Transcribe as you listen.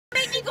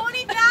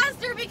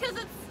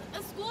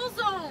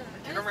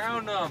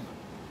around them.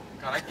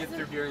 God, I get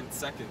through here in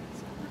seconds.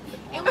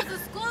 It was the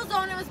school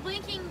zone. It was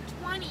blinking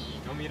 20. You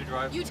want me to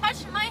drive? You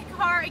touched my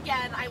car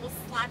again, I will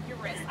slap your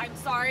wrist. I'm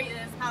sorry, it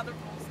is how the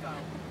rules go.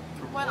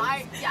 When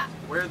yeah.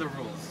 Where are the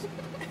rules?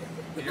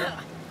 Here?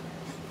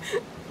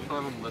 You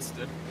don't have them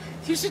listed.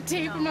 You should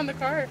tape them on the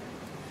car.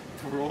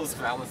 The rules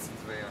of Allison's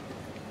van.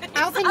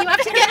 Allison, you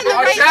have to get in the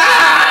Watch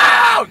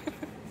right out!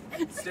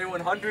 Stay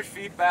 100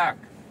 feet back.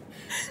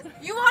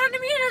 You wanted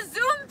me to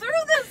zoom through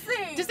this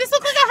thing! Does this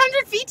look like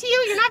 100 feet to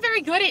you? You're not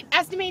very good at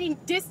estimating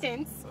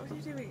distance. What are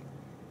you doing?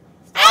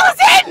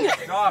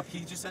 Allison! Stop!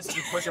 He just has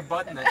to push a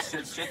button that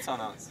shits on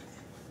us.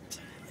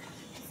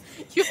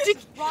 You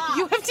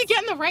have to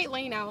get in the right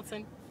lane,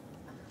 Allison.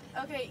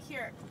 Okay,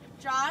 here.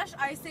 Josh,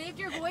 I saved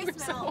your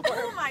voicemail.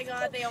 Oh my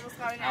god, they almost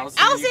got an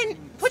accident.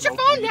 Allison, put your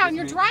phone down.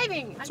 You're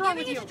driving. What's wrong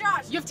with you? To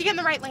Josh. You have to get in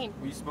the right lane.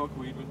 Will you smoke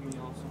weed with me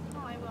also? No,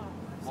 I will.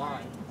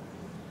 Why?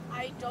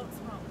 I don't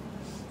smoke.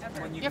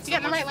 Ever. You have to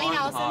get in the right lane,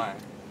 Allison. High.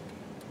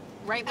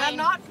 Right lane. I'm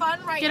not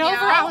fun right get now.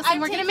 Get over, Allison. I'm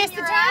We're gonna miss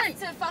the turn.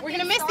 turn. We're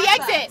gonna miss the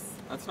exit.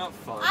 That's not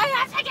fun. I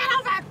have to get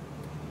over.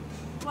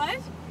 What?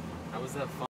 How was that fun?